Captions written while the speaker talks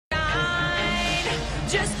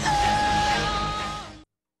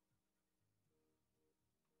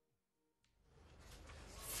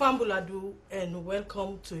Fambuladu and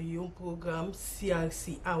welcome to your program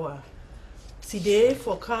CRC-Hour. Today,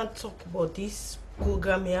 for can't talk about this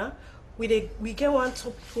program here, we get one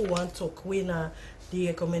talk people want talk when the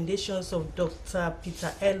recommendations of Dr.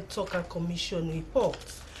 Peter L. Tucker Commission report.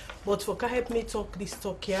 But for can help me talk this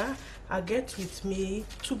talk here, I get with me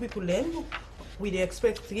two people then. We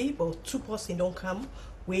expect three, but two person don't come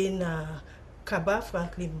when Kaba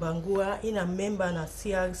Franklin Bangura in a member na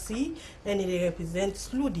CRC and he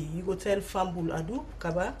represents Ludi. You go tell Fambul Adu,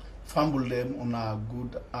 Kaba. Fambul them on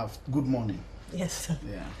a good morning. Yes.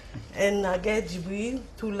 Yeah. And I get Jibril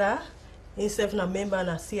Tula, himself na member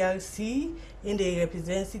na CRC and they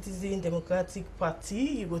represent Citizen Democratic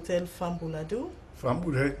Party. You go tell Fambul Adu.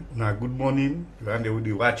 Fambul na good morning. You and they will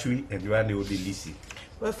be watching and you and they will be listening.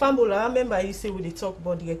 Well, Fambul, I remember you say we talk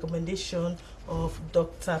about the recommendation of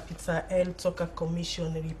Dr. Peter L. Tucker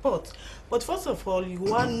Commission report. But first of all, you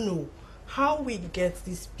want to know how we get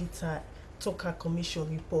this Peter Tucker Commission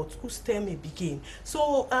report. Whose term may begin?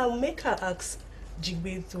 So I'll make her ask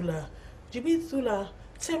Jibril Tula. Jibril Tula,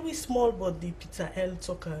 tell me small about the Peter L.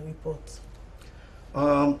 Tucker report.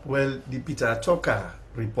 Well, the Peter Tucker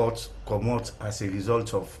report come out as a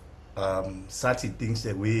result of certain things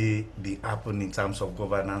the way they happen in terms of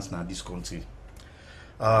governance in this country.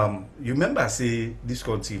 You remember say this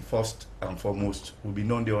country first and foremost will be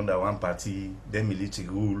known under one party, then military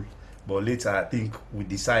rule, but later I think we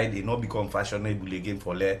decide it not become fashionable again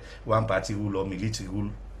for one party rule or military rule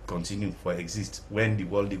continue for exist when the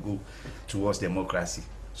world they go towards democracy.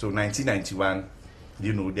 So 1991,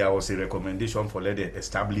 there was a recommendation for let them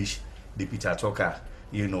establish the Peter Tucker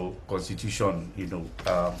constitution,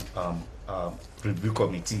 review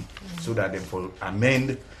committee, so that they for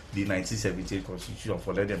amend the 1978 constitution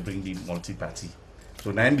for let them bring the multi-party.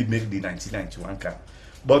 So now they make the 1991 cap.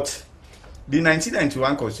 But the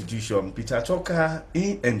 1991 constitution, Peter Tucker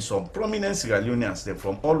and some prominent Sierra Leoneans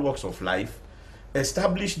from all walks of life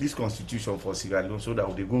established this constitution for Sierra Leone so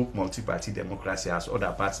that they go multi-party democracy as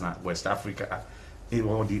other parts now, West Africa,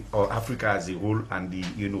 or Africa as a whole, and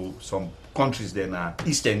the some countries then are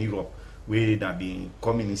Eastern Europe where they be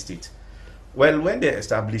communist state. Well, when they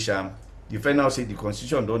establish the final say the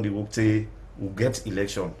constitution don't work say will get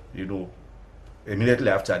election, immediately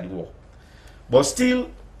after the war. But still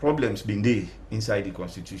problems been there inside the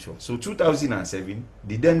constitution. So 2007,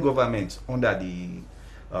 the then government under the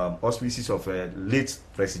auspices of late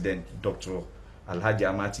President Dr. Alhaji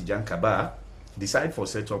Ahmad Tijan Kaba decide for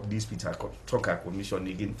set up this Peter Tucker Commission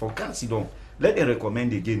again for council. Let them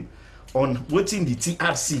recommend again on waiting the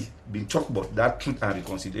CRC been talked about that Truth and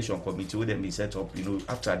Reconciliation Committee where them be set up,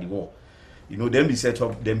 after the war. Then be set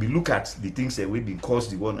up, then be look at the things that will be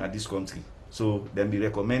caused the war at this country. So then be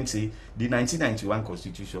recommend say the 1991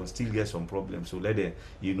 constitution still gets some problems. So let them,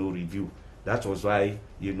 review. That was why,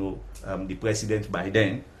 the president by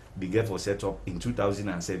then began for set up in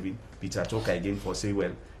 2007, Peter Tucker again for say,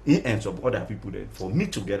 well, in ends of other people then for me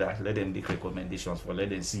together, let them make recommendations for let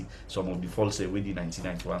them see some of the faults that the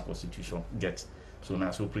 1991 constitution gets. So now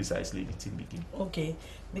so precisely the thing begin. Okay,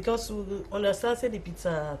 because we understand that the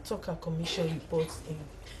Peter Tucker Commission report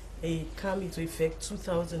came into effect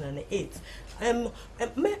 2008.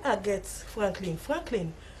 May I get Franklin?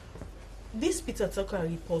 Franklin, this Peter Tucker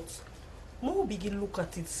report, more begin look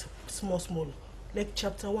at it small, like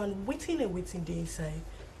chapter 1, waiting the inside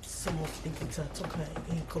some of the Peter Tucker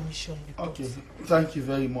Commission reports. Okay, thank you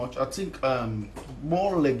very much. I think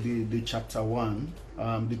more like the chapter 1,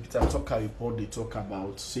 the Peter Tucker report they talk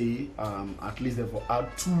about, say at least they will add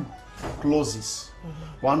 2 clauses.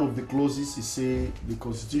 One of the clauses is say the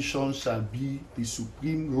constitution shall be the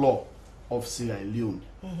supreme law of Sierra Leone.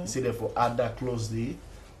 Say therefore add that clause there.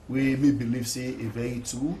 We may believe say a very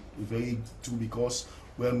true because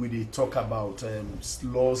when we talk about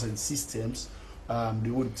laws and systems, they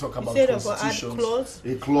would talk about constitutions.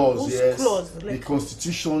 A clause, yes. Clause? The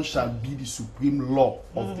constitution shall be the supreme law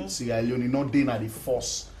of the Sierra Leone, not then at the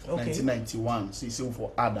first. 1991, so it's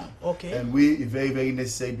for Adam. Okay. And we very, very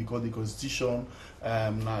necessary because the constitution,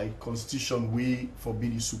 constitution we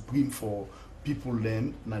forbid the supreme for people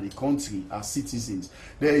then na the country as citizens.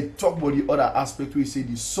 They talk about the other aspect we say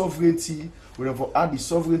the sovereignty, wherever the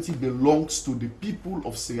sovereignty belongs to the people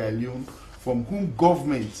of Sierra Leone, from whom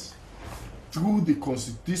government through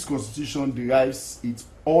this constitution derives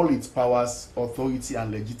all its powers, authority,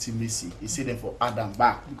 and legitimacy. He said therefore Adam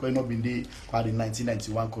back because it not been there by the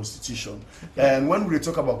 1991 constitution. And when we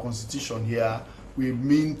talk about constitution here, we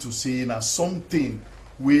mean to say now something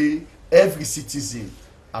where every citizen,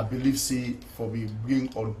 I believe, say for we bring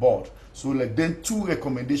on board. So like then 2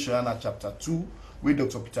 recommendations in chapter 2 where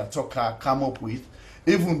Dr. Peter Tucker come up with,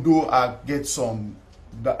 even though I get some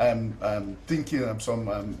thinking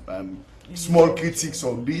some small critics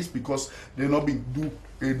on this because they not been do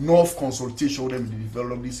enough consultation with them to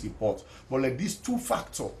develop this report. But like these two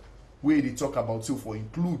factors where they talk about so for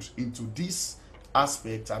include into this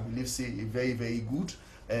aspect, I believe say a very, very good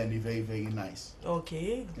and a very, very nice.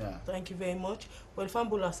 Okay. Yeah. Thank you very much. Well,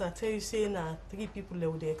 Fambulo, as I tell you, saying 3 people they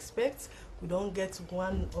would expect. We don't get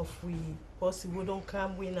one of we possible don't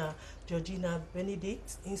come with Georgina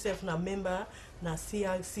Benedict, himself na member na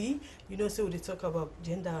CRC. You know, so they talk about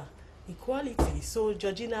gender equality. So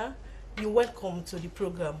Georgina, you're welcome to the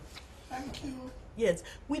program. Thank you. Yes,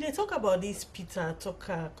 we they talk about this Peter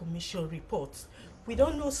Tucker Commission report. We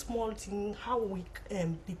don't know small thing how we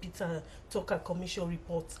the Peter Tucker Commission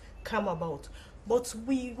report come about, but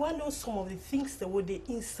we want to know some of the things that were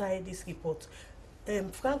inside this report.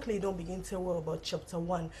 Frankly, don't begin to worry about chapter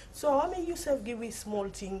 1. So I mean, yourself give me small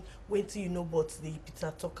thing. Wait till you know about the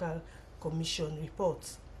Peter Tucker Commission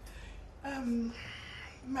report.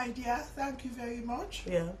 My dear, thank you very much.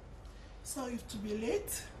 Yeah. Sorry to be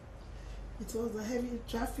late. It was a heavy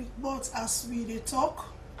traffic, but as we dey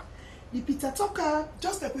talk, the Peter Tucker,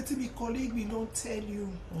 just like what my colleague we don't tell you,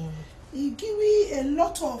 he give me a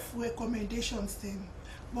lot of recommendations then.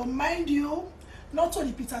 But mind you, not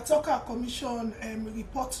only Peter Tucker Commission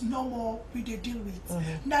report no more we dey deal with.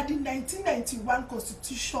 Now the 1991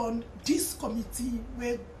 Constitution, this committee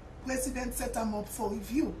where President set them up for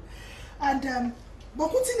review. And but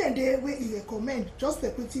putting in there where he recommend, just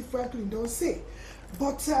like what Franklin don't say.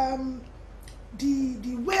 But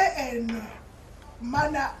the way and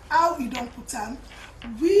manner how he don't put them,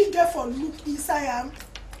 we therefore look inside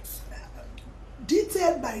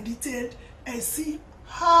detail by detail and see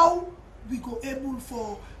how we go able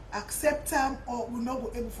for accept them or we not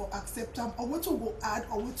go able for accept them or what to go add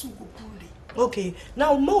or what to go pull it. Okay,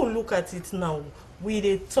 now more look at it now. We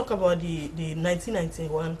they talk about the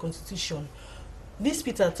 1991 Constitution. This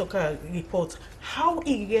Peter Tucker report, how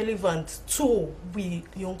irrelevant to we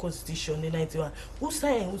young Constitution in 91? Who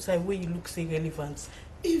say where you look say relevant?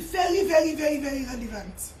 It's very, very, very, very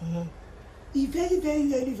relevant. It's very, very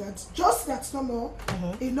relevant. Just that no more,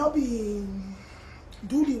 it not be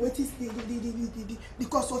do the what is the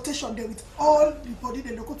consultation there with all the body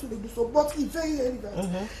they look to do so, but it's very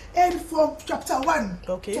relevant. And from chapter 1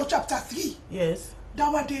 to chapter 3, yes,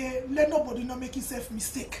 that was they let nobody not make himself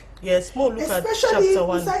mistake. Yes, more look especially at chapter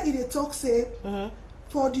 1. Inside in the talk say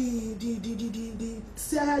for the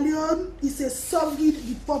Sierra Leone is a sovereign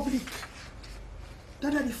republic.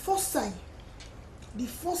 That are the first sign. The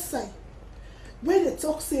first sign. When the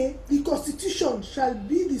talk say the Constitution shall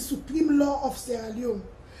be the supreme law of Sierra Leone.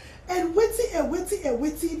 And waiting,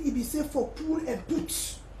 it be say for pull and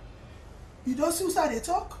put. You don't see how they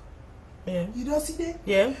talk? Yeah. You don't see that?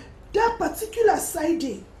 Yeah. That particular side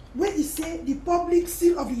day, where it say the public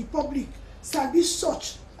seal of the republic shall be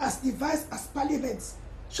such as devised as parliament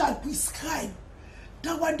shall prescribe.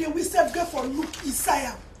 That one day we self get for look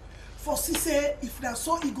inside for see say if that's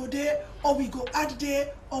so it go there or we go add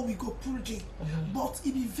there or we go pull there. But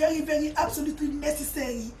it be very, very absolutely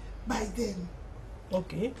necessary by them.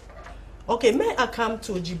 Okay. Okay, may I come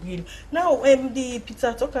to Jibril? Now the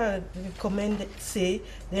Peter Tucker recommended say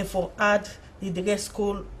therefore add the dress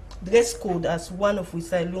code as one of we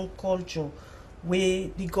Leone culture where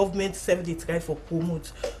the government self they try for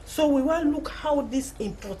promote. So we want to look how this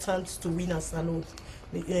important to win a salon,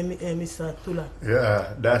 Mr. Tula.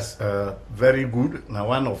 Yeah, that's very good. Now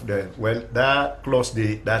one of the that clause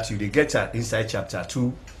that you get inside chapter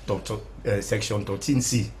 2 section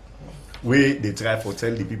 13C where they try for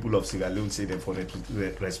tell the people of Sierra Leone say them for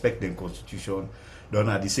respect the constitution, then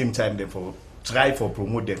at the same time they for try for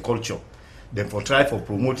promote their culture. Then for try for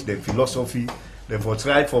promote the philosophy, then for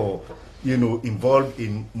try for involved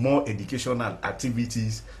in more educational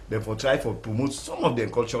activities, then for try for promote some of the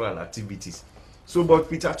cultural activities. So but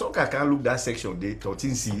Peter Tucker can look that section the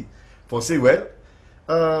 13C for say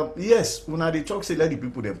yes, when they talk say let the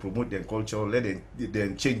people then promote their culture, let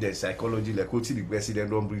them change their psychology, like what the president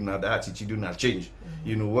don't bring now that attitude not change.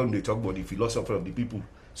 When they talk about the philosophy of the people.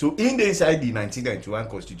 So in the inside the 1991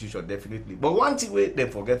 Constitution, definitely. But one thing where they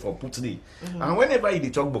forget for Putney, and whenever they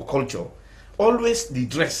talk about culture, always the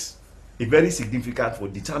dress is very significant for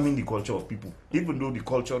determining the culture of people. Even though the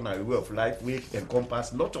culture and the way of life will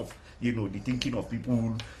encompass a lot of the thinking of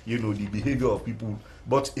people, the behavior of people.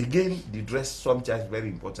 But again, the dress sometimes very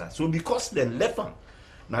important. So because they left them,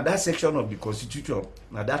 now that section of the Constitution,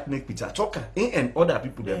 now that make Peter Tucker and other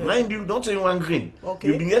people there. Mind you, don't say one green. Okay.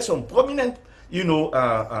 You bring here some prominent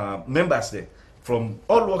members there. from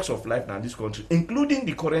all walks of life in this country, including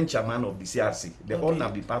the current chairman of the CRC. They all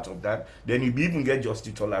have been part of that. Then you even get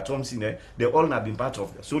Justice Tola Thompson there. They all have been part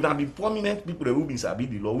of that. So there be prominent people who been sabi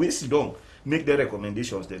the law. We sit down, make their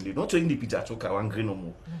recommendations. Then they don't only Peter Choka one green no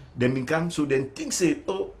more. Then become so then things say,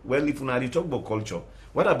 oh well, if we now talk about culture,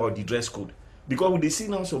 what about the dress code? Because we see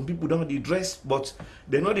now some people don't dress, but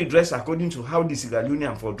they know they dress according to how the Sierra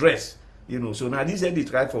Leonean for dress. You know, so now this is they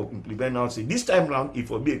try for implement now. Say this time round, it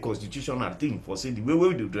will be a constitutional thing for say the way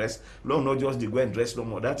we do dress, long not just they go and dress no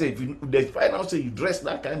more. That's it. If they find out say you dress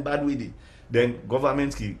that kind of bad way, then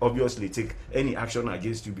government can obviously take any action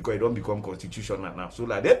against you because it don't become constitutional now. So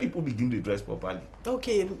like then people begin to dress properly.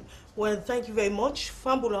 Okay, well, thank you very much.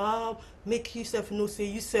 Fambula, make yourself know, say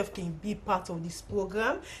yourself can be part of this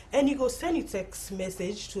program. And you go send a text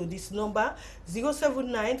message to this number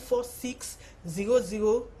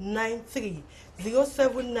 079460093.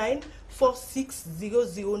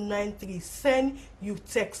 079460093. Send you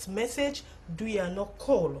text message, do you not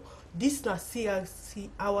call. This na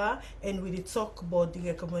CRC Hour, and we talk about the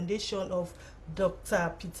recommendation of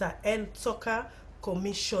Dr. Peter L. Tucker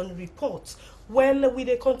Commission report. Well, we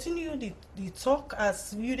continue the talk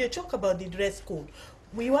as we talk about the dress code.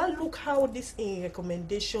 We want to look how this in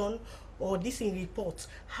recommendation or this in report,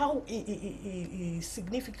 how is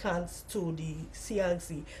significant to the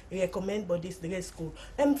CRC recommend about this dress code.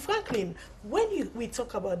 And Franklin, when we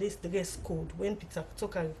talk about this dress code, when Peter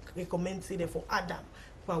Tucker recommends it for Adam,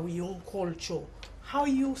 for our own culture, how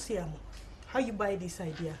you see them? How you buy this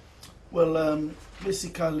idea? Well,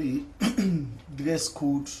 basically, dress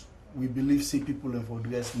code, we believe say people for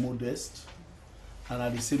dress modest, and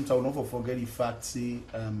at the same time, we not forget the fact say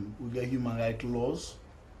we get human rights laws.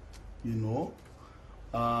 You know,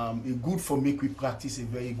 it's good for make we practice a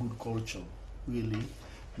very good culture, really.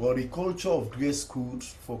 But the culture of dress code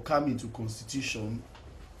for coming to constitution,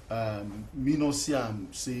 me no see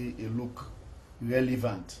say it look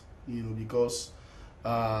relevant, you know, because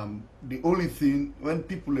the only thing when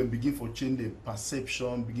people begin for change their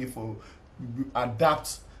perception, begin for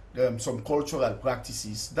adapt some cultural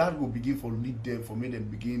practices, that will begin for lead them, for make them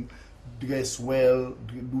begin dress well,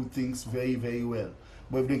 do things very, very well.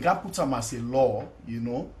 But if they can put them as a law, you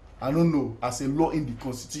know, I don't know, as a law in the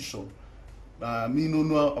constitution, me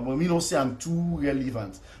no say I'm too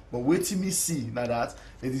relevant. But wait me see now that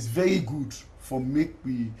it is very good for make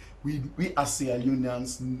we as Sierra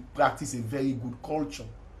Leoneans practice a very good culture,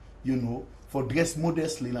 you know, for dress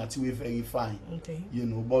modestly until we very fine. Okay. You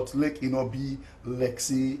know, but like be like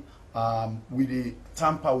say with the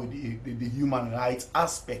tamper with the human rights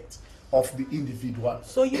aspect of the individual.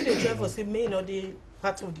 So you the driver say may not the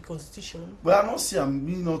part of the constitution. But I don't see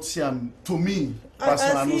not see to me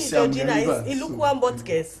personally I don't see relevant. It look one but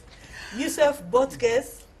case. Yourself but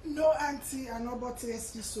case. No, auntie, I know about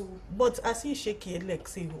this so. But as you shake your leg,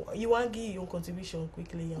 say you want to give your contribution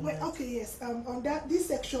quickly. Well, okay, yes. On that, this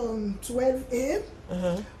section 12A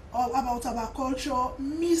about our culture,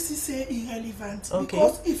 me say irrelevant. Okay.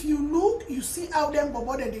 Because if you look, you see how them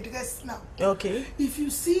bobo they dress now. Okay. If you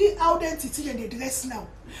see how them titi they dress now,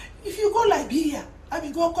 if you go Liberia, I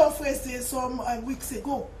mean go conference there some weeks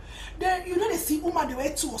ago. Then you know they see woman the way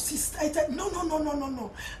to assist. I said no.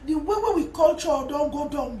 The way we culture don't go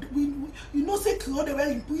down. We you know say clothes the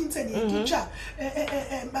way in printed in teacher.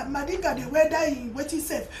 Madinga the way that in what he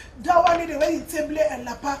said. That one the way in table and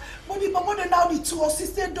lapa. But the moment now the two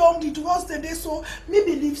assisted down the dress the day so me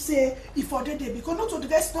believe say if for the day because not to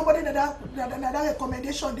dress nobody that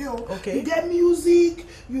recommendation there. Okay. You get music,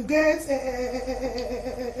 you get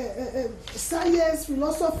science,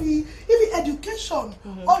 philosophy, even education.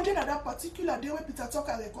 All day that particular day when Peter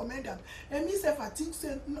Tucker recommend them. And me self I think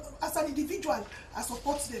say as an individual I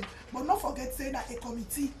support them. But not forget saying that a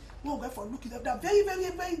committee will go for looking at that very, very,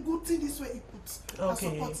 very good thing this way it puts. Okay. I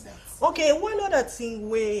support that. Okay, one other thing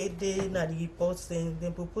where they na the reports then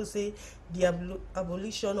propose say the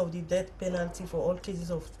abolition of the death penalty for all cases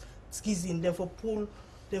of treason, therefore pull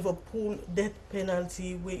death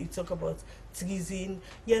penalty where you talk about treason.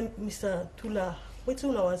 Yeah, Mr. Tula, what do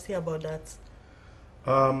you want to say about that?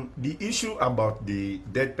 The issue about the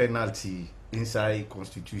death penalty inside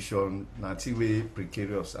constitution not way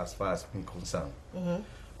precarious as far as I'm concerned.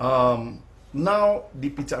 Now the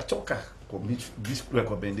Peter Tucker this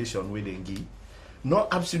recommendation where they give not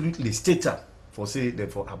absolutely stated for say them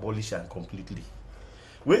for abolition completely.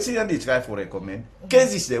 wetin dem dey try for recommend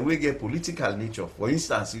cases dem wey get political nature. For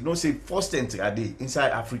instance, you know say first entry dey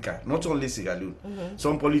inside Africa, not only Sierra Leone.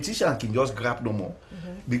 Some politicians can just grab no more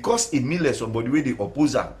because immediately somebody wey dey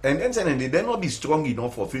oppose am, and then they not be strong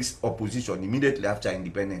enough for face opposition immediately after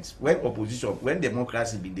independence. When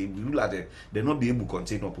democracy be dey rule at them, they not be able to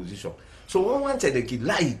contain opposition. So one wanted they can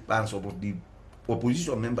lie and some of the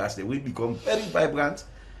opposition members they will become very vibrant.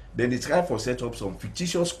 Then they try for set up some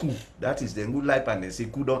fictitious coup. That is the good life, and they say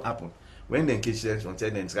coup don't happen. When they catch them,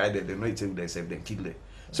 sometimes they try them, they know it themselves, they kill them.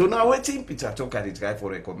 So now waiting Peter Tucker they try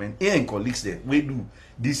for recommend. He and colleagues there we do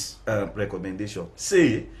this recommendation.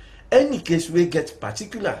 Say any case we get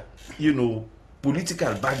particular,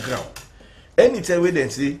 political background. Anytime we then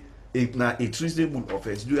say if now a treasonable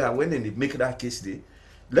offense, when they make that case they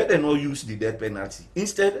let them not use the death penalty.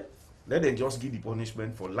 Instead, let them just give the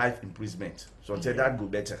punishment for life imprisonment. So that go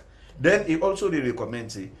better. Then it also they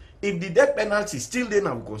recommend say if the death penalty still in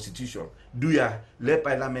our constitution, let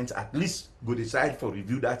parliament at least go decide for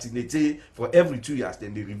review that in say for every 2 years,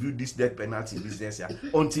 then they review this death penalty business here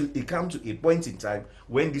until it comes to a point in time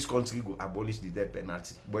when this country go abolish the death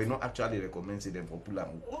penalty. But it not actually recommend them for pull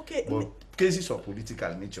am. Okay. But cases of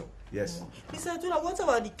political nature, yes. Mr. Atula, what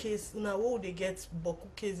about the case now? What would they get Boku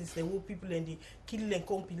cases? They will people and the kill and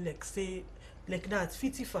company like say like that,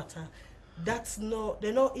 fiti fata. That's not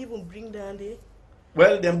they not even bring down the.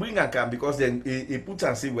 Well, then bring a can because then he put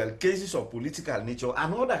and say, well, cases of political nature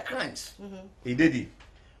and other crimes. He did it.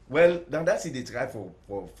 Well, then that's it they try for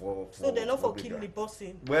so they're not for kill the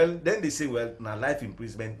person. Well, then they say, well, now life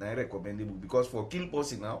imprisonment now recommendable because for kill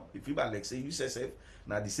person now, if you like say you say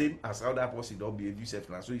now the same as how that person don't behave yourself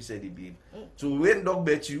now, so you say they behave. So when dog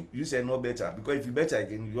bet you say no better because if you better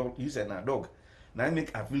again, you say now dog. Now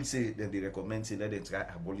make I feel say then they recommend say let them try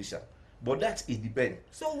abolition. But that it depends.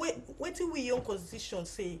 So what do we your constitution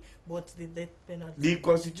say about the death penalty? The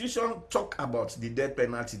constitution talk about the death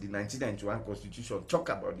penalty. The 1991 constitution talk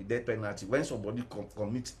about the death penalty when somebody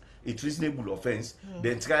commits a treasonable offense,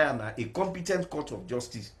 then try and a competent court of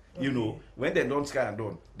justice. Okay. When they don't try and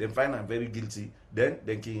done, then find them very guilty, then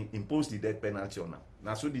they can impose the death penalty on them.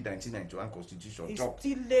 Now, so the 1991 constitution it's talk.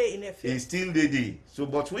 Still there in effect. It's still there. So,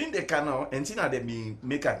 but when they can now, and they be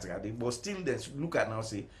make a trade, but still they look at now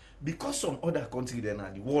say. Because some other country then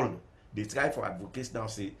at the world they try for advocates now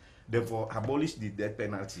say therefore abolish the death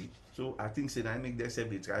penalty. So I think say I make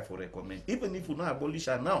themselves they try for recommend. Even if we not abolish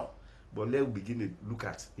it now, but let's begin to look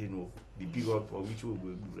at the period for which we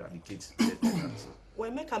will eradicate death penalty.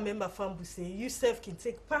 When make a member family say you self can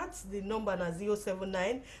take part, the number na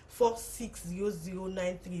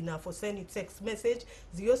 079-460093 now for sending text message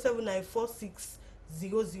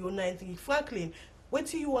 079-460093. Franklin, what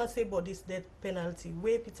do you want to say about this death penalty?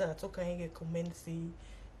 Where Peter Tucker recommend say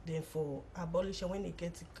then for abolition when they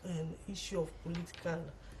get an issue of political,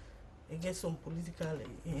 they get some political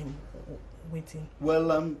waiting.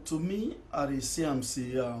 Well, to me, at the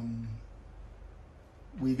CMC,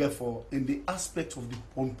 we get for in the aspect of the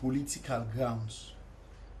on political grounds,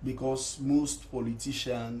 because most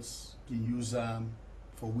politicians can use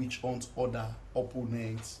for which on other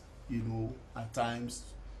opponents, at times,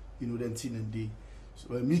 then tin and day.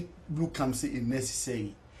 So me look and say it's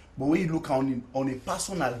necessary, but when you look on a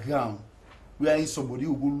personal ground, where somebody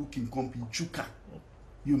who go look in company chuka,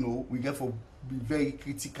 we get for be very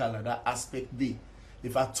critical at that aspect there.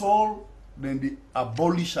 If at all, then they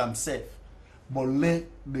abolish themselves, but let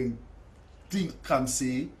them think and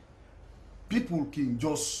say people can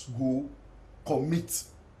just go commit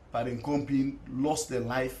by the company, lost their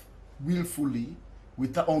life willfully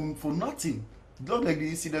without for nothing. Not like the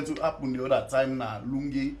incident to happen the other time now,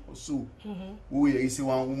 Lungi or so. Where you see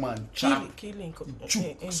one woman choke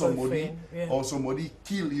somebody, or somebody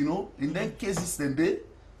kill, In them cases, then they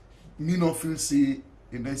me not feel say,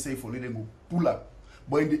 and then say for let them go pull up.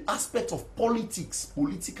 But in the aspect of politics,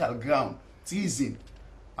 political ground, treason,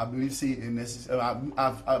 I believe say necessary.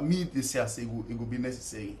 Me this year say it will be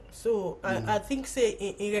necessary. So I think say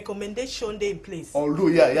in recommendation they in place. Although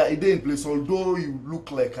it they in place. Although you look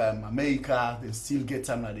like America, they still get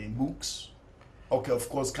some of them books. Okay, of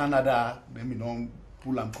course Canada, them don't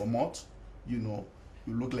pull and come out. You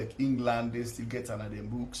look like England, they still get some of them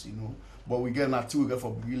books. But we get not too. We get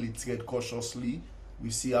for really tread cautiously. We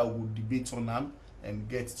see how we debate on them and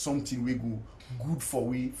get something we go good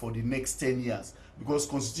for the next 10 years. Because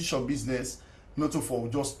constitution business, not for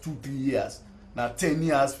just 2-3 years, now 10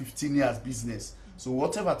 years, 15 years business. So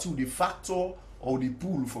whatever the factor or the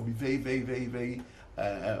pool for be very, very, very, very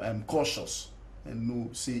cautious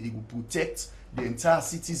and say it will protect the entire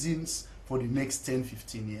citizens for the next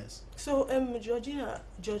 10-15 years. So, Georgiana,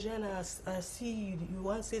 I see you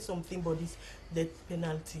want to say something about this death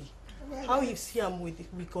penalty. Well, How you see them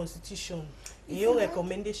with constitution? Your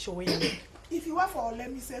recommendation way. If you want for let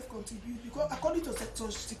me self contribute, because according to section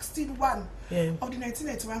 16(1) of the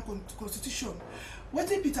 1991 constitution, what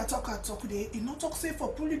Peter Tucker talk today, he not talk say for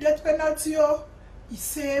pulling death penalty, he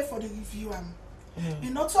say for the review. He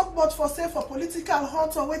not talk about for say for political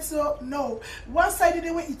hunt or what, so no. One side of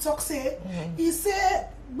the way he talk say, he say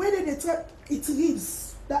when they try it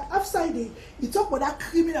reads that upside he talk about that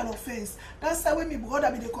criminal offense. That's why when my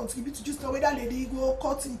brother they contribute to just the way that lady go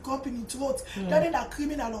cut in company throat, that is a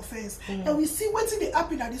criminal offense. And we see what's they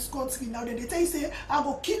happen in this country now. Then they tell you say, I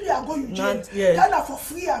go kill you, I go you jail. That for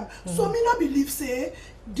free. So me not believe say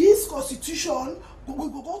this constitution we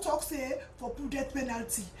go talk say for put death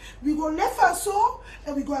penalty. We go left and so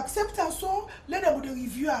and we go accept and so let them go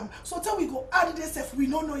review them. So till we go add this if we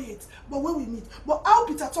don't know yet. But when we meet. But how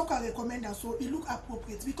Peter Tucker recommend and so it look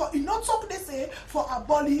appropriate because he not talk they say for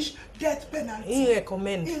abolish death penalty. He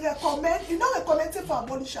recommend he not recommend say for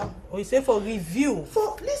abolish them. Or he say for review.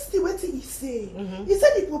 For listen what he say. He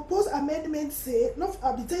said the proposed amendment say not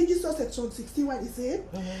Jesus section 61 he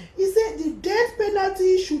said the death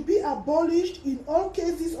penalty should be abolished in all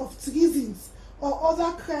cases of treasons or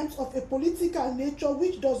other crimes of a political nature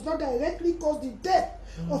which does not directly cause the death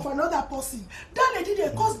of another person. That lady they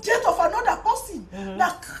cause death of another person.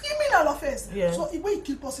 Na criminal offense. So when you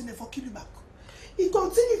kill person, they for kill you back. He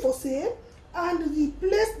continue for say and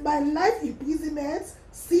replaced by life imprisonment.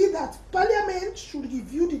 See that Parliament should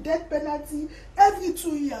review the death penalty every 2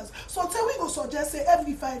 years. So tell we go suggest say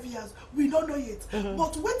every 5 years. We don't know yet.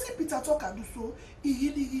 But when Peter Tucker do so,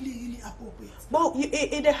 it really appropriate. But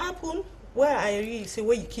it happen where I really say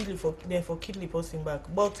where you kill it for then for kill the person back.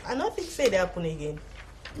 But I don't think say it happen again.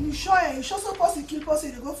 You sure supposed to kill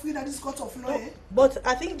person, they go free that this court of law. But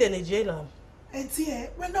I think then a jail. And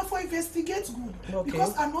when not for investigate good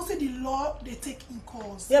because I know say the law they take in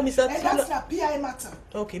course. Yeah, Mr. And that's a PI matter.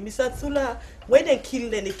 Okay, Mr. Tula, when they kill,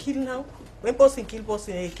 then they kill now. When person kill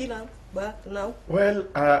person, they kill them back now. Well,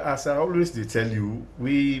 as I always they tell you,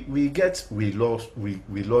 we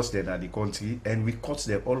lost them at the country and we caught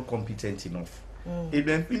them all competent enough. If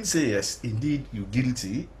then people say yes, indeed you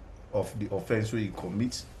guilty of the offense where you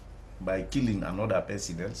commit by killing another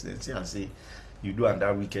person, then say and say you do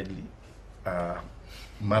under wickedly.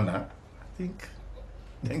 Manner, I think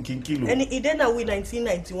then can kill. And it then now with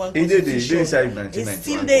 1991 constitution. It's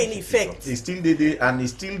still there in effect. It's still there and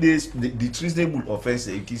it's still there the treasonable offense.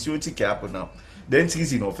 It is what happen now. Then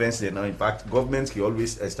treason offense there now. In fact, governments can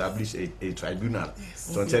always establish a tribunal.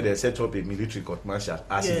 So until they set up a military court martial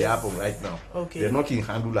as it happen right now. They're not can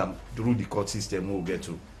handle them through the court system we'll get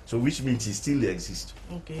to. So which means it still exists.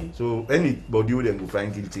 So anybody who then will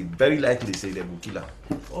find guilty, very likely say they will kill her.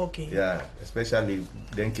 Yeah, especially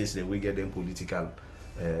then case they will get them political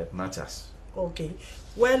matters.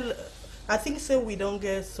 Well, I think say we don't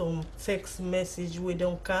get some text message, we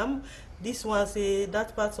don't come. This one say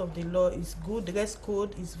that part of the law is good. Dress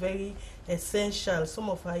code is very essential. Some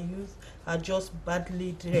of our youth are just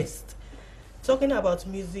badly dressed. Talking about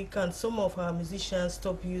music, and some of our musicians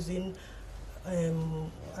stop using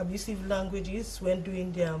abusive languages when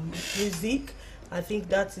doing their music. I think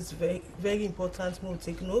that is very, very important. We'll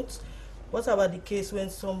take note. What about the case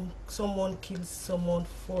when someone kills someone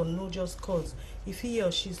for no just cause? If he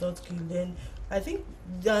or she is not killed, then I think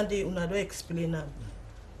then they don't explain them.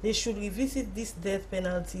 They should revisit this death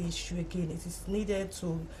penalty issue again. It is needed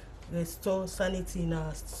to restore sanity in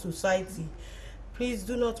our society. Please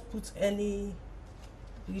do not put any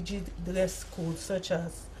rigid dress code such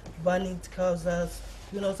as banning trousers.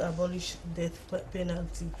 Do not abolish death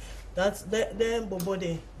penalty. That's them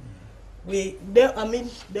bobode. I mean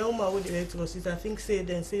the woman with the electrosis. I think say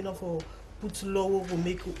not for put law will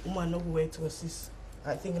make woman not go electrosis.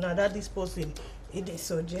 I think now that this person it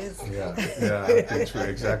suggests. Yeah, I think so,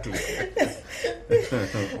 exactly.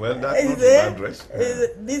 Well, that's not a bad dress.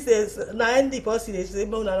 This is now the person they say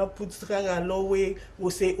not put strong and low way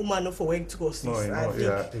will say woman not for wear trousers. No, I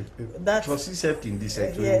think that trousers help in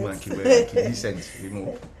decent woman can wear decent, you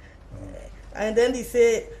know. And then they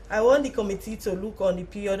say, I want the committee to look on the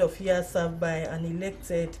period of years served by an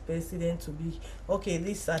elected president to be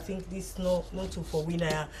this. I think this not to for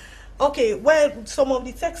winner. Well, some of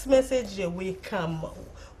the text message will come.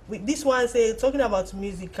 This one say talking about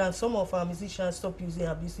music, and some of our musicians stop using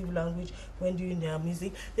abusive language when doing their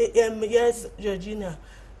music. Yes, Georgina,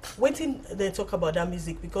 waiting they talk about that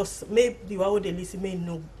music because maybe while they listen may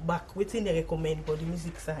know back. Waiting they recommend about the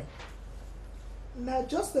music side. Now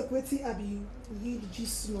just like waiting I be read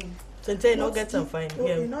just now. So they not get and fine. Yeah.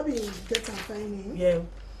 Yeah. You not be get and fine. Yeah.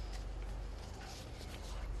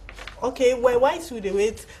 Okay, well, why should they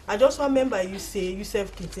wait? I just remember you say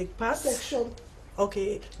yourself can take part. Section.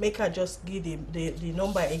 Okay, make her just give the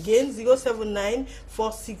number again.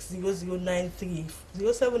 079460093.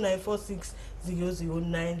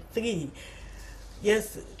 079460093.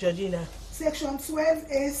 Yes, Georgina. Section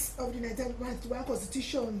 12A of the 1991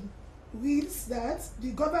 Constitution reads that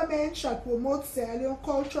the government shall promote Sierra Leone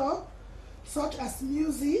culture such as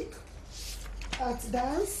music, art,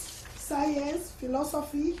 dance, science,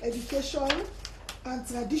 philosophy, education, and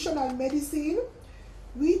traditional medicine,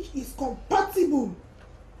 which is compatible.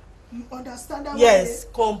 You understand that? Yes,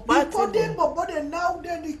 compatible. Because they now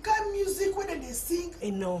the kind of music when they sing,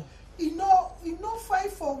 you know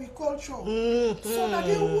fight for we culture. So now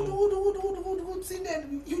they would sing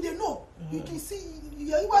them. You they know. You can see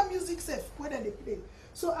you want music safe when they play.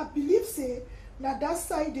 So I believe say now that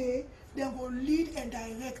side they will lead and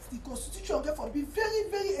direct. The constitution therefore be very,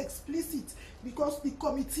 very explicit because the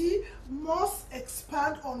committee must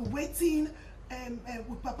expand on waiting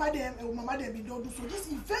with papa them and with mama them in don't do. So this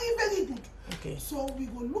is very, very good. Okay. So we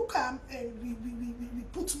will look at and we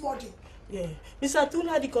put more in. Yeah. Mr.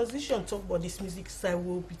 Tuna, the constitution talk about this music style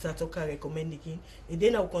will Peter Tucker recommend again. It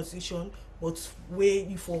then our constitution, but where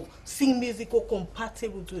you for sing musical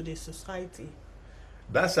compatible to the society.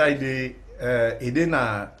 That's why they in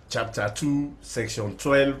chapter 2, section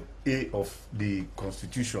 12A of the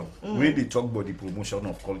Constitution, where they talk about the promotion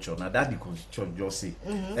of culture. Now that the Constitution just say.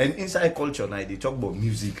 And inside culture now they talk about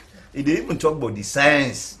music. They even talk about the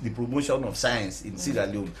science, the promotion of science in Sierra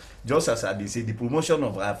Leone. Just as they say, the promotion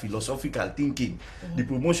of our philosophical thinking, the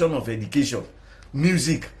promotion of education,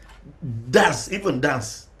 music, dance, even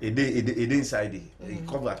dance. It inside it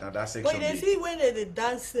covered in that section. But they see when they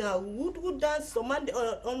dance now, who dance some man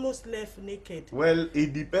almost left naked. Well,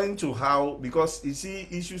 it depends to how, because you see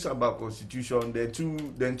issues about constitution, then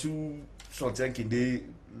two something they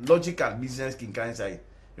logical business can kind side.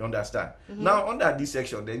 You understand? Now under this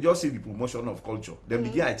section, then just see the promotion of culture. Then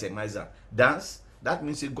begin itemize that. Dance. That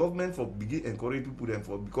means the government for begin encourage people then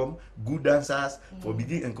for become good dancers, for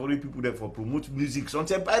begin encourage people then for promote music.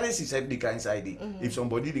 Sometimes piracy is the kind side. If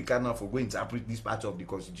somebody they cannot for go interpret this part of the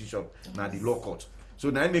constitution, now the law court.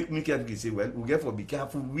 So now make me can say, well, we get for be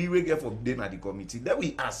careful, we will get for them at the committee. Then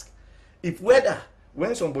we ask if whether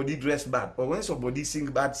when somebody dress bad or when somebody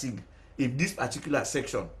sing bad sing, if this particular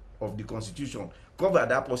section of the constitution cover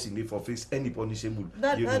that person may for face any punishable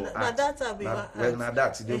because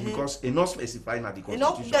they not specify in the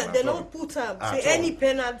constitution. They don't put any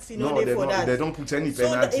penalty for that. They don't put any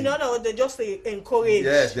penalty. So in other words, they just encourage.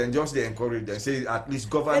 Yes, then just they encourage. They say at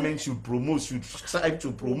least government should strive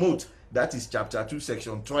to promote. That is chapter 2,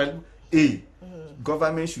 section 12A.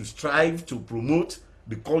 Government should strive to promote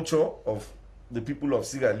the culture of the people of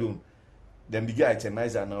Sierra Leone. Then begin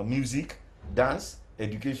itemize now music, dance,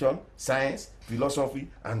 education, science, philosophy,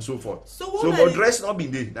 and so forth. So but dress not be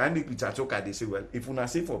there. I think Peter Choka they say, well, if you not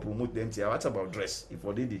say for promote them, what about dress? If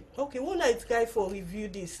what they did. Okay, one night guy for review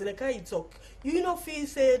this. Like how you talk, you know feel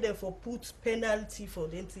say they for put penalty for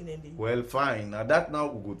them thing and they. Well, fine. Now that now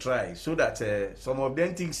we go try so that some of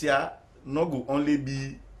them things here not go only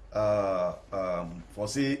be for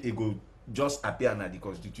say it go just appear in the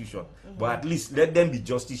constitution, but at least let them be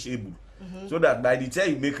justiciable. So that by the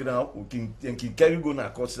time you make it now, we can carry go na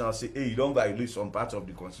court now say, hey, you don't violate some part of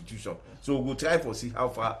the constitution. So we'll try for see how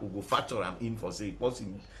far we go factor them in for say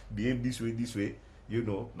person behave this way, you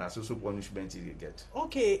know, na so punishment you get.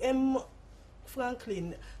 Okay,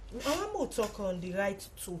 Franklin, I want to talk on the right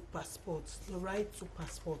to passport. The right to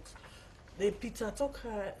passport. The Peter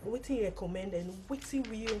Tucker, what he recommend and what he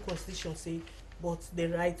will constitution say, but the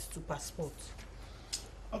right to passport.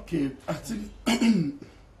 Okay, I think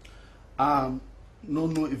no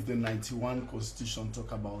know if the 91 constitution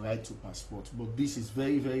talk about right to passport, but this is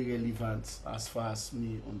very, very relevant as far as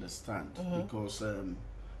me understand, because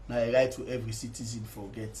now a right to every citizen for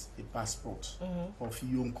get a passport of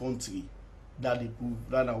your own country that they prove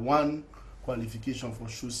that one qualification for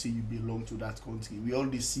sure say you belong to that country. We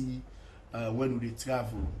always see when they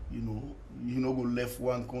travel, you know go left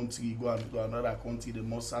one country, go to another country, they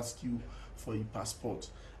must ask you for your passport.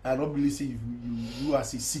 I don't believe say you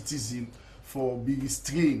as a citizen for be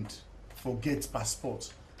restrained for get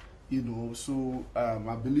passport, so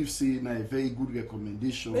I believe say na a very good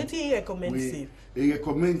recommendation. What do you recommend say? They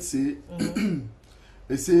recommend say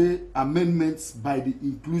they say amendments by the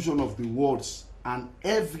inclusion of the words and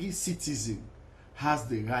every citizen has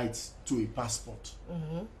the right to a passport.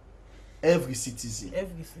 Every citizen.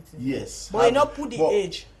 Yes. But you not put the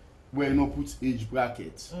age. We not put age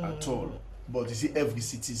bracket at all. But you see every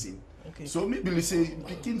citizen. Okay. So maybe let's say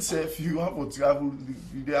picking self, you have to travel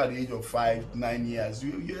there at the age of 5, 9 years.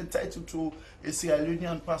 You're entitled to a Sierra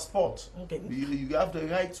Leonean passport. Okay. You have the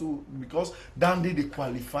right to, because then they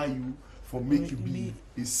qualify you for make you be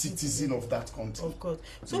a citizen of that country. Of course.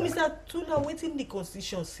 So, Yeah. Mr. Tula, what in the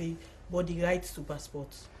constitution say about the rights to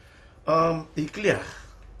passport? It clear.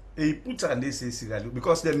 He put and they say Sierra Leone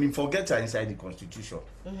because they mean forget inside the constitution.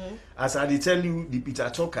 As I tell you, the Peter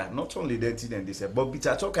Tucker, not only that thing they said, but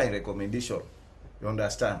Peter Tucker in recommendation. You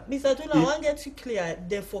understand? Mr. Tula, I want to get you clear.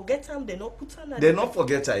 They forget them, they not put them. They not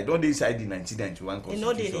forget I don't inside the 1991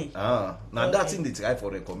 constitution. Now okay. That's in the try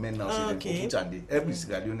for recommend now. So okay. they put and every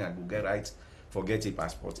Sierra Leone go get right forget a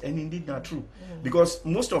passport, and indeed not true because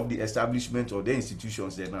most of the establishments or the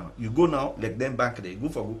institutions there now you go now like them bank there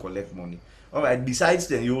go collect money. All right, besides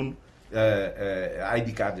their own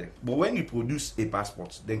ID card there. But when you produce a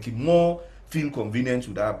passport, then it more feel convenient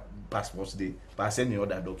to that passport day by sending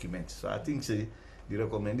other documents. So I think say the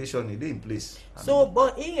recommendation is in place. So,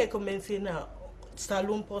 but in recommending now,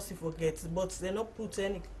 Salon policy forget, but they not put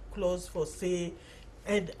any clause for say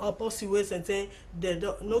and possible ways and say they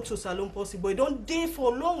don't not to Salon policy, but don't day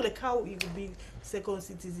for long like how you could be second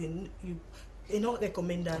citizen. You not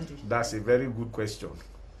recommend that. That's a very good question.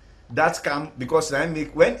 That can because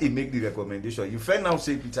when he make the recommendation, you find out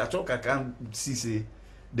say Peter Tucker can see say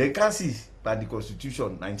they can see by the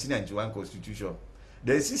constitution 1991 constitution.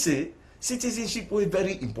 They see say citizenship was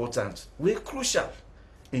very important, very crucial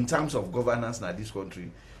in terms of governance in this country.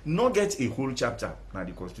 Not get a whole chapter in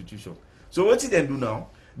the constitution. So what did they do now?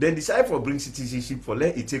 They decide for bring citizenship for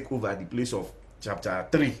let it take over the place of chapter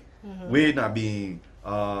 3, where now be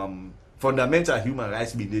fundamental human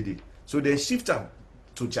rights be needed. So they shift them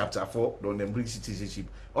to chapter 4, then they bring citizenship.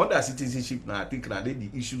 Under citizenship now, I think now the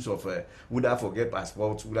issues of would I forget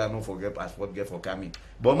passport, would I not forget passport, get for coming.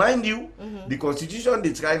 But mind you, the constitution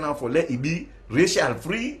they try now for let it be racial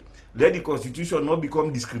free, let the constitution not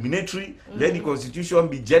become discriminatory, let the constitution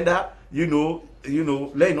be gender,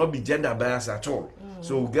 let it not be gender bias at all.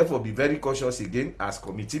 So therefore be very cautious again as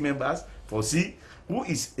committee members for see who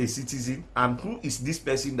is a citizen and who is this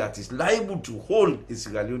person that is liable to hold a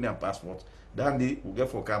Sierra Leonean passport. Then they will get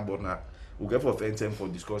for Cambona, we'll get for Fenton for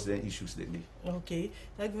discuss their issues then. Okay,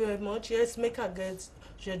 thank you very much. Yes, make a get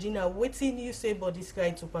Georgina, what thing you say about this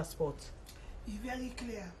right to passport? It's very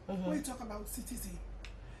clear when you talk about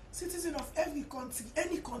citizen of every country,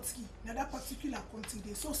 any country, in that particular country.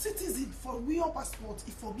 So citizen for real passport,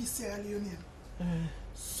 if for be Sierra Leonean.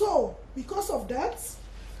 So because of that,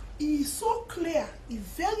 it is so clear, it's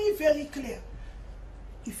very, very clear.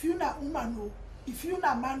 If you're not woman, if you're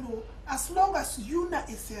not man, as long as you're not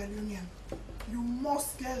a Sierra Leonean, you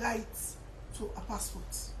must get rights to a passport.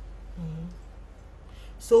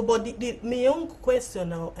 So, but my own question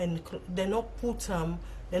now, and they not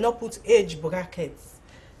put age brackets.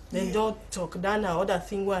 They don't talk down other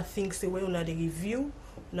thing where things say well on the review.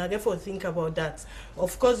 Now therefore think about that.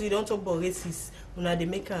 Of course, you don't talk about racists. Now they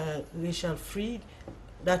make a racial free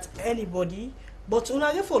that anybody, but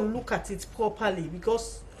una therefore look at it properly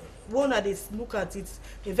because when they look at it,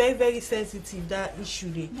 a very, very sensitive that issue,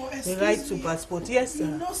 the right to passport. Yes, sir.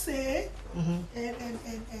 You know, say,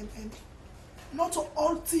 and not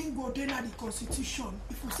all things go there in the constitution.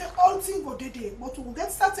 If we say all things go there, but we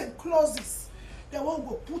get certain clauses that won't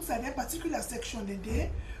go put in a particular section there,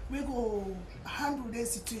 we go handle the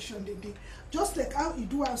situation there. Just like how you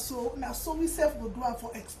do and so now so we self go do and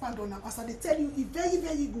for expand on them. As I tell you, it's very,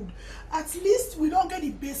 very good. At least we don't get the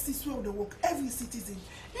basis way of the work. Every citizen,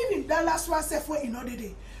 even that last one self way in other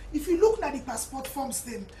day. If you look at the passport forms,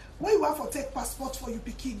 then when you want for take passport for you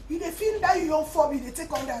picking, you they feel that your form you they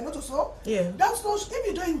take on there, not so. Yeah. That's not if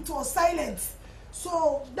you don't to silence.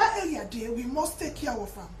 So that area there we must take care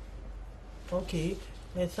of them. Okay,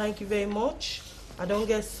 thank you very much. I don't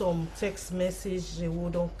get some text message they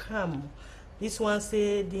wouldn't come. This one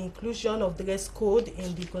say the inclusion of dress code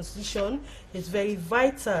in the constitution is very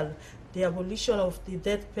vital. The abolition of the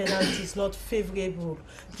death penalty is not favorable.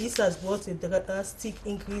 This has brought a drastic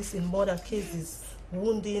increase in murder cases,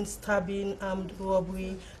 wounding, stabbing, armed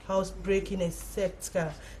robbery, housebreaking,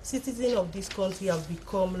 etc. Citizens of this country have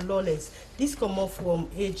become lawless. This come up from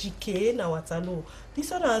AGK Nawatalo.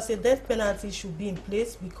 This one has a death penalty should be in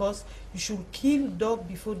place because you should kill dog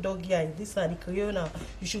before dog eye. This are the Creole now.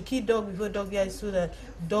 You should kill dog before dog eye so that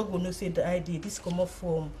dog will not say the ID. This come up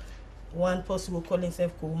from one possible calling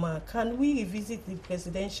himself Kuma. Can we revisit the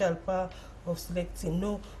presidential power of selecting?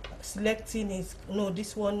 No, selecting is no.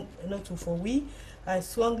 This one not for we. I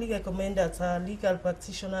strongly recommend that a legal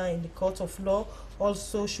practitioner in the court of law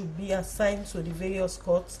also should be assigned to the various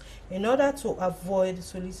courts in order to avoid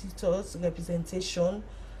solicitors' representation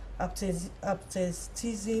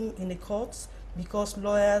absenteeism in the courts because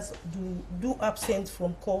lawyers do absent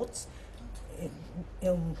from courts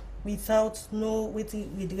without no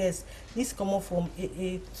waiting redress. This come up from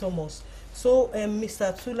A. Thomas. So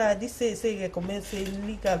Mr. Tula, this say recommends a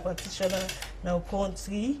legal practitioner now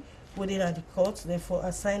country within at the courts, therefore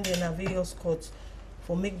assign them at various courts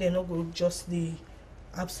for make them not go just the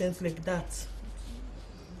absent like that.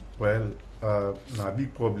 Well, na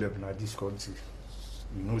big problem na this country.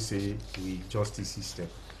 You know, say we justice system.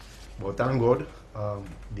 But thank God,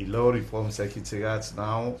 the law reform secretariat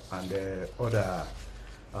now and the other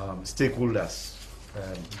stakeholders,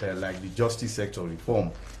 they're like the justice sector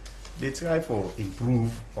reform, they try for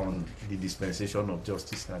improve on the dispensation of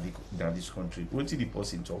justice in this country. What did the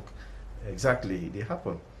person talk? Exactly, they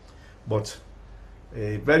happen. But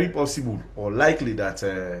very possible or likely that,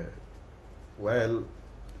 well,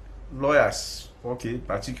 lawyers, okay,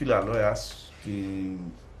 particular lawyers,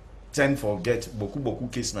 tend for get boku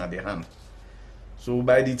case na their hand. So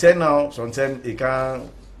by the 10 now, sometimes they can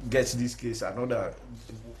get this case another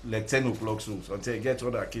like 10 o'clock so until you get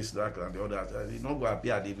other case that and the other. You not go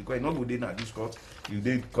appear there because you not go there at this court. You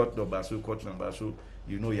did court number so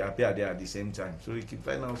you know you appear there at the same time. So you can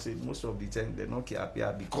find out say most of the time they not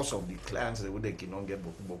appear because of the clients they cannot get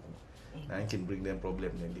boku. And can bring them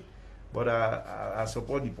problem then they. But I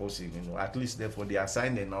support the person, you know, at least therefore they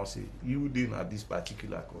assign them now say you didn't at this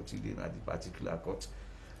particular court, you didn't at the particular court.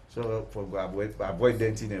 So for avoid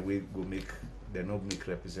denting and we go make they not make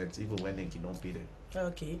represent even when they cannot pay them.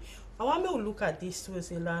 Okay. I want to look at this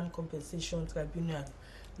as a land compensation tribunal.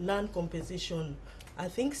 Land compensation. I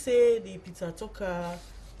think say the Peter Tucker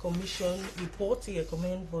Commission report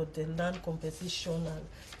recommend but the land compensation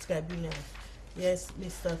tribunal. Yes,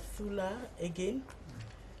 Mr. Thula again.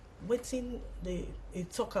 Waiting they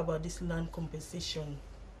talk about this land compensation.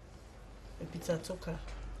 Peter Tucker.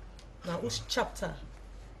 Now which chapter?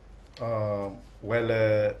 Well,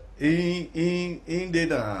 in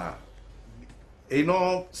the you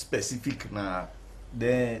know specific na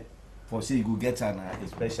then for say you go get a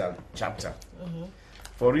special chapter.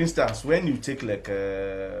 For instance, when you take like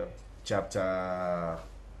chapter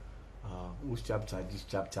which chapter? This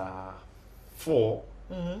chapter 4.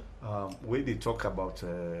 Where they talk about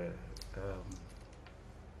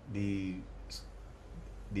the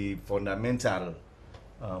fundamental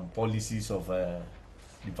policies of the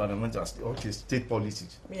fundamental state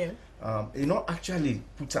policies. Yeah. You know, actually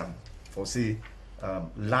put them for say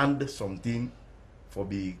land something for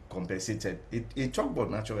be compensated. It talk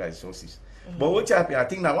about natural resources. But what happen, I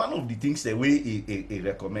think that one of the things that we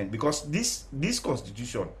recommend, because this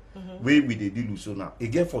constitution where we deal with so now, it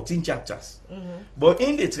get 14 chapters. But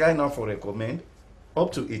in the try now for recommend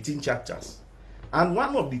up to 18 chapters. And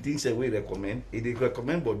one of the things that we recommend, they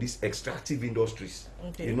recommend about these extractive industries.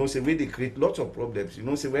 Okay. You know, say where they create lots of problems. You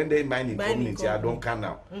know, say when they mine in community, I don't can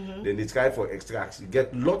now. Then they try for extracts. You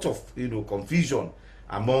get lots of confusion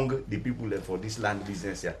among the people that for this land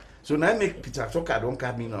business here. So now make Peter Tucker don't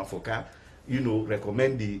come in now for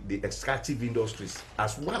recommend the extractive industries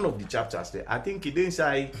as one of the chapters there. I think it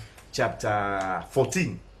inside chapter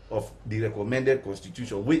 14 of the recommended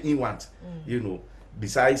constitution, where he want,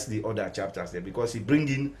 besides the other chapters there, because he bring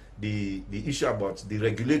in the issue about the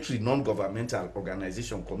regulatory non-governmental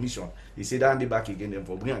organization commission. He said that back again then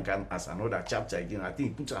for bring as another chapter again. I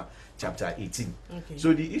think put chapter 18. Okay.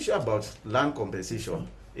 So the issue about land compensation,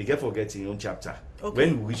 again forget in your own chapter. Okay.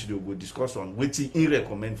 When we wish to go discuss on what he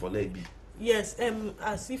recommend for let be. Yes,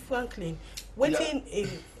 as if Franklin,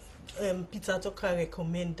 Peter Tucker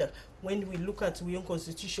recommend when we look at we own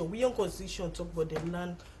constitution talk about the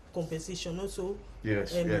land compensation also.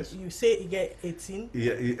 Yes, yes. You say you get 18.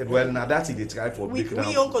 Yeah, well, now that's it. Try for we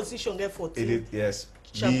own constitution get 14. Yes.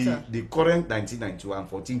 Chapter. The current 1991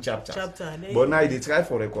 14 chapters. But now they try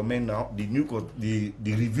for recommend now the new the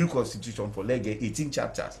review constitution for like 18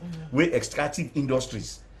 chapters where extractive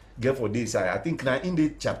industries get for this. I think now in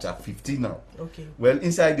the chapter 15 now. Okay. Well,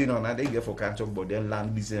 inside the now they get for can talk about then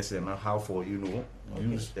land business and how for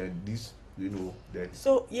use this. Then.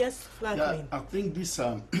 So yes, Franklin. Yeah, I think this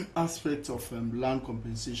aspect of land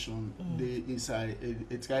compensation, they inside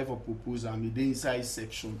a try for proposal, they inside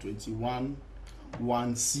section 21.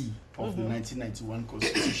 1C of the 1991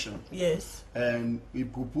 Constitution. Yes. And we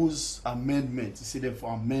propose amendment. He said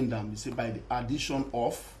for amendment, he said by the addition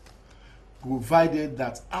of, provided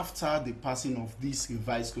that after the passing of this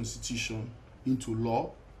revised Constitution into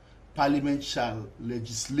law, Parliament shall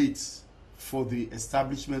legislate for the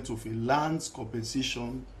establishment of a lands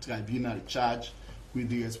compensation tribunal charged with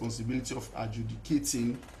the responsibility of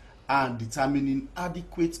adjudicating and determining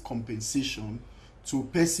adequate compensation to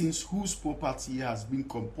persons whose property has been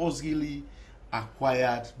compulsorily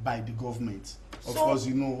acquired by the government. Of course,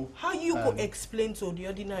 you know. How you go explain to the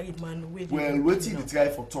ordinary man? Well, waiting the try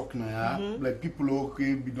for talk now, like people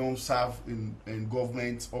okay, we don't serve in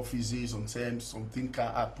government offices. Sometimes something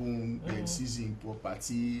can happen, then seizing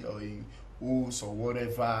property or in house or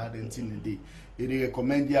whatever. Then till the day, they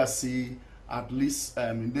recommend you say at least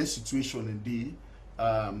in this situation in the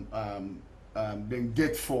then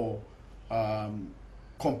get for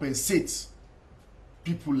compensate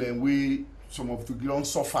people and we some of the don't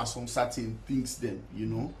suffer some certain things then, you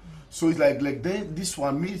know. So it's like then this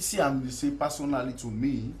one me see and they say personally to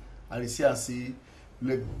me and they say I say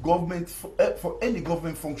like government for any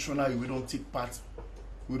government functionary we don't take part,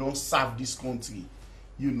 we don't serve this country,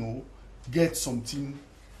 you know, get something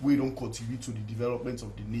we don't contribute to the development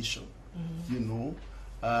of the nation, you know.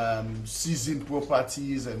 Seizing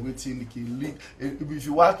properties and waiting can lead. If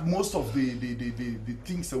you watch most of the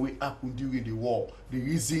things that will happen during the war, the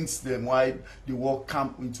reasons them why the war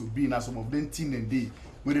come into being, as some of them thing and they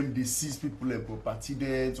where them they seize people and property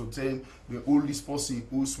then so them the oldest person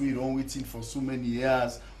who's we don't waiting for so many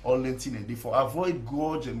years, all them thing and they for avoid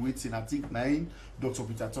grudge and waiting. I think Dr.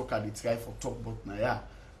 Peter Tucker they try for talk but now yeah.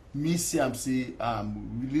 Me say I'm say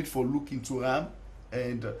we need for look into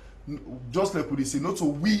and just like we say, not so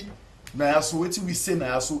we now so what we say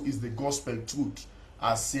now so is the gospel truth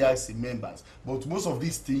as CRC members. But most of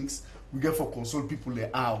these things we get for consult people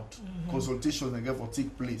out. Consultations they get for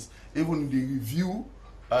take place. Even in the review,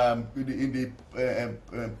 in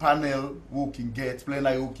the panel who can get,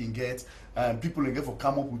 plenary who can get, people they get for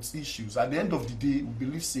come up with issues. At the end of the day, we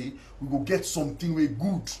believe say we will get something very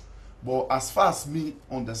good. But as far as me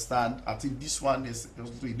understand, I think this one is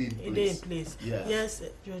also in place. Yeah. Yes,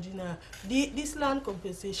 Georgina. This land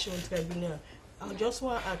compensation tribunal, I just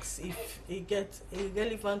want to ask if it gets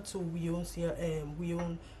relevant to we own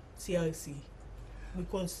CRC, the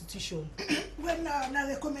constitution. When na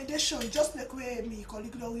recommendation, just like where me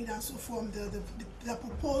colleague Leone and so from the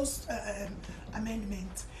proposed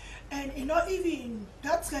amendment. And you know, even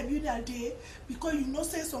that tribunal day, because you know,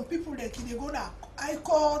 say some people like they go to high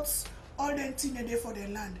courts, all them things they for their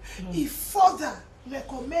land. If further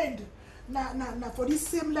recommend na for this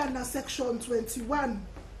same land na section 21.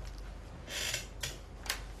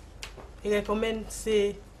 He recommend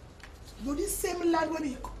say No, this same land when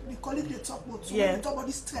the colleague they talk about, so when they talk about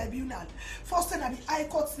this tribunal, first time at the high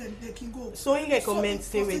courts then they can go. So he recommends so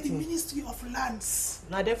stay the waiting. Ministry of Lands.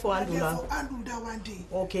 Now therefore handle that one day.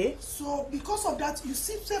 Okay. So because of that, you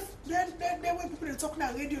see, then when people they talk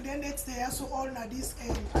on radio, then next day so all na this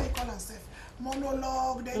how you call themselves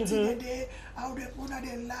monologue, then they how they own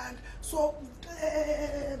their land. So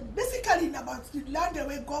basically about the land the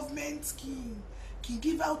way government can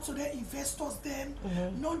give out to the investors them,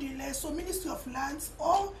 nonetheless. So Ministry of Lands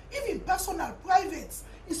or even personal, private,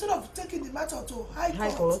 instead of taking the matter to high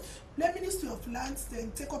court, let Ministry of Lands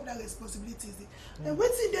then take up their responsibilities. And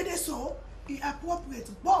waiting they so is appropriate.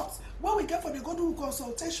 But when we get for the go do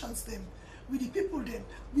consultations them with the people then,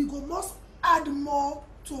 we go must add more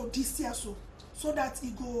to this year so that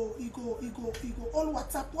it go all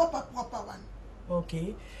water proper one.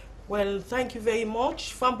 Okay. Well, thank you very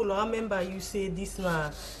much. Fambulo, remember you say this na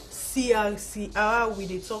CRC-Hour. We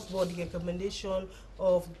dey talk about the recommendation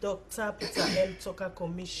of Dr. Peter M. Tucker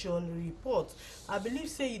Commission report. I believe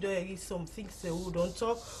say you don't read some things that we don't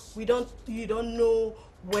talk. You don't know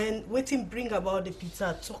what it bring about the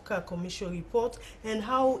Peter Tucker Commission report and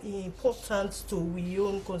how important to we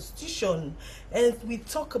own constitution. And we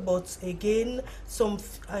talk about again some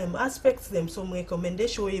aspects them, some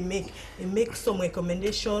recommendation we make some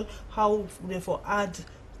recommendation how then for add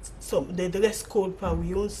some the dress code per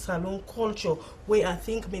we own salon culture where I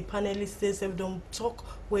think my panelists they don't talk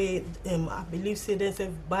where I believe say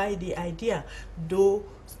they buy the idea though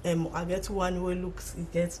I get one where looks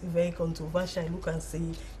it gets very controversial. Look and say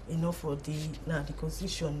enough for the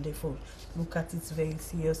constitution, therefore look at it very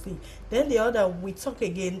seriously. Then the other we talk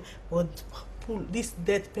again about this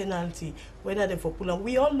death penalty, whether they for pull, and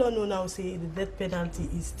we all know now say the death penalty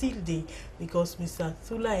is still there because Mr.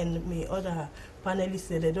 Thula and me other panelists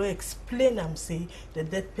said they don't explain them say the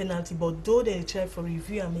death penalty, but though they try for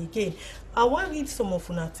review them again. I want to read some of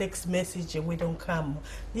our text message we don't come.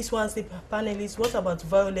 This one say panelists, what about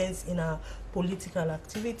violence in our political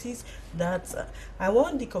activities? That I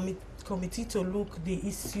want the committee to look the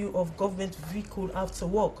issue of government vehicle after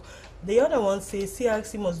work. The other one says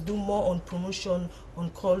CRC must do more on promotion on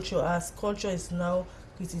culture, as culture is now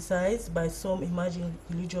criticized by some emerging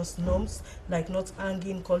religious norms like not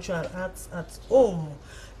hanging cultural arts at home.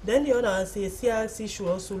 Then the other one says CRC should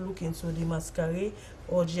also look into the masquerade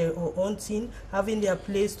or hunting having their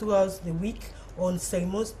place throughout the week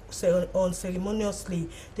unceremoniously.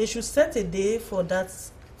 They should set a day for that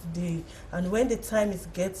day, and when the time is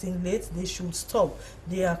getting late, they should stop.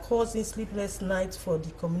 They are causing sleepless nights for the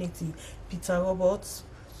community. Peter Roberts,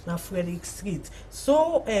 na Frederick Street.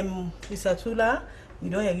 So Mr. Tula, we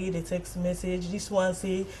don't read the text message. This one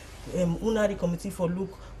say una the committee for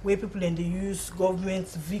look where people and they use government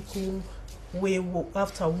vehicle where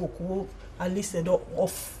after work at least they don't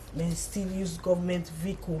off then still use government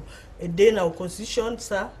vehicle. And then our constitution,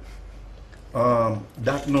 sir.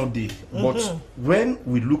 That not the but when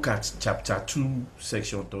we look at chapter 2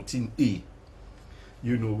 section 13a,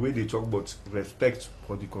 you know, where they talk about respect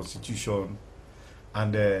for the constitution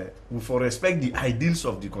and we for respect the ideals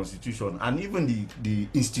of the constitution and even the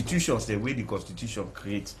institutions the way the constitution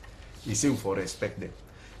creates, they say we for respect them.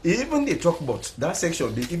 Even they talk about that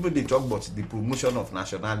section, they talk about the promotion of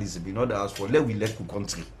nationalism. In other words, for let the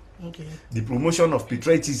country. Okay. The promotion of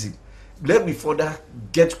patriotism. Let me further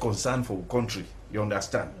get concern for country. You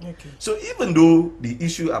understand? Okay. So even though the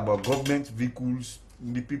issue about government vehicles,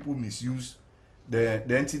 the people misuse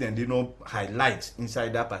the incident, they don't highlight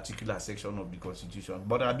inside that particular section of the constitution.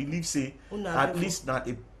 But I believe say at least not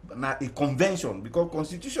a convention, because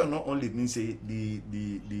constitution not only means say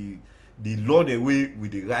the law the way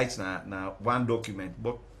with the rights na one document,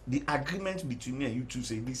 but the agreement between me and you two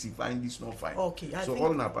say this is fine, this not fine. Okay. So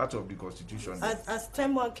all are part of the constitution. As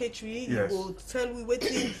time one Ketri, Yes. you will tell me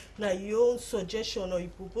waiting na your own suggestion or you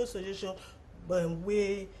propose suggestion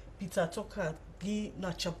where Peter Tucker give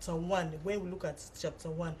na chapter 1. When we look at chapter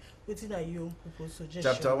 1, waiting na your own proposed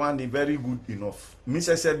suggestion. Chapter 1 is very good enough.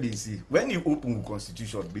 Mr. SBC, when you open the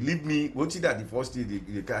constitution, believe me, what is that the first thing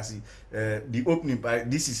they can see, the opening part,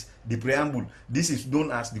 this is the preamble, this is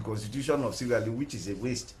known as the Constitution of Sierra Leone, which is a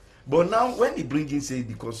waste. But now when they bring in say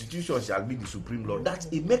the constitution shall be the supreme law, that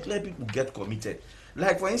it make let people get committed.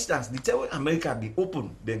 Like for instance, the tell America be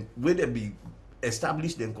open, then where they be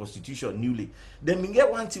establish the constitution newly, then we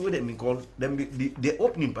get one thing where they call them the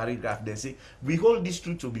opening paragraph. They say we hold this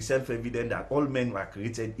truth to be self-evident that all men were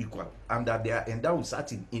created equal and that they are endowed with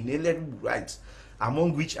certain inalienable rights,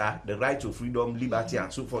 among which are the right to freedom, liberty,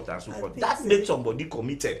 and so forth and so forth. That makes somebody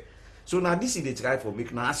committed. So now this is the try for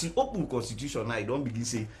make. Now as you open constitution now, you don't begin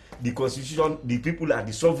say the constitution, the people are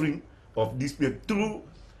the sovereign of this people through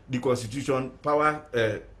the constitution power.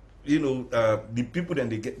 The people then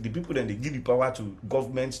they give the power to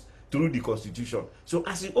governments through the constitution. So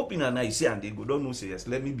as you open and now you see and they go don't know say yes,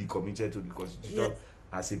 let me be committed to the constitution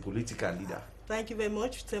as a political leader. Thank you very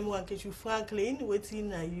much. Temu Akechu Franklin, waiting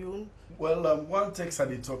na you. Well, one text that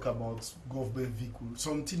they talk about government vehicle,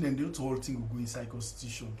 something and the whole thing will go inside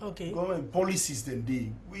constitution. Okay. Government policies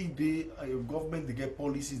then government they get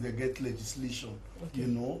policies, they get legislation. Okay. You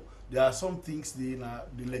know, there are some things the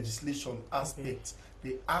legislation aspect,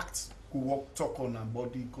 the act could talk on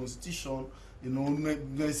about the constitution. You know,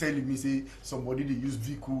 necessarily me say somebody they use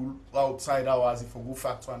vehicle outside hours if I go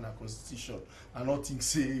factor and a constitution. I don't think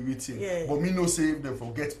say everything. Yeah. But me no say them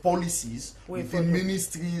forget policies within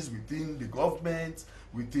ministries, within the government,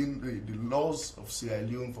 within the laws of Sierra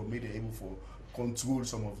Leone for me they able for control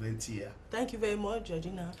some of them here. Thank you very much,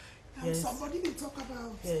 Georgina. Yes. Somebody will talk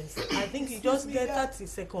about. Yes, I think you just get 30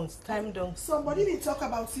 seconds. Time done. Somebody will talk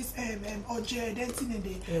about this Oje Denton in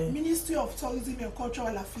the Ministry of Tourism and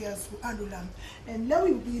Cultural Affairs for Anulam. And let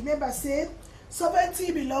me remember say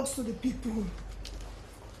sovereignty belongs to the people.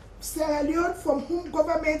 Sierra Leone, from whom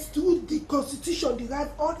government through the constitution derive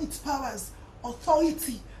all its powers,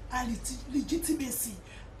 authority, and legitimacy.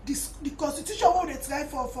 The constitution will they try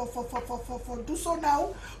for do so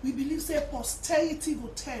now. We believe say posterity will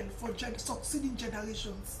tell for succeeding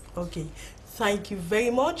generations. Okay, thank you very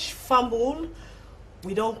much, Fambul.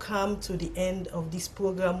 We don't come to the end of this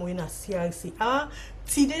program when a CRC-Hour.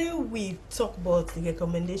 Today we talk about the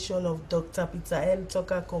recommendation of Dr. Peter L.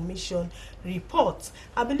 Tucker Commission report.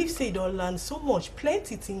 I believe say you don't learn so much,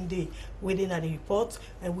 plenty thing there within the report,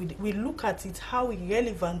 and we look at it how it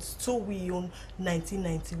relevant to we own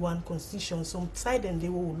 1991 constitution. Some side and they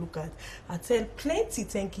will look at. I tell plenty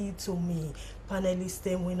thank you to me panelists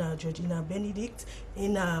them winner Georgina Benedict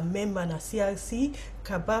in a member na CRC,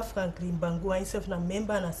 Kaba Franklin Bangua himself na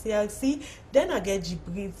member na CRC, then I get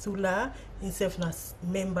Jibril Tula himself na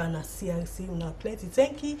member na CRC. Una plenty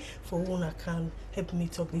thank you for una can help me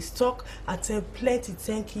talk this talk. I tell plenty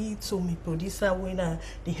thank you to me producer winner,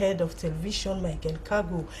 the head of television Michael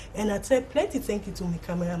Cargo, and I tell plenty thank you to me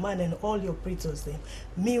cameraman and all your operators them.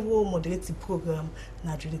 Me will moderate the program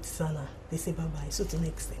na Juliet Sana. They say bye bye. So till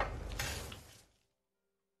next time.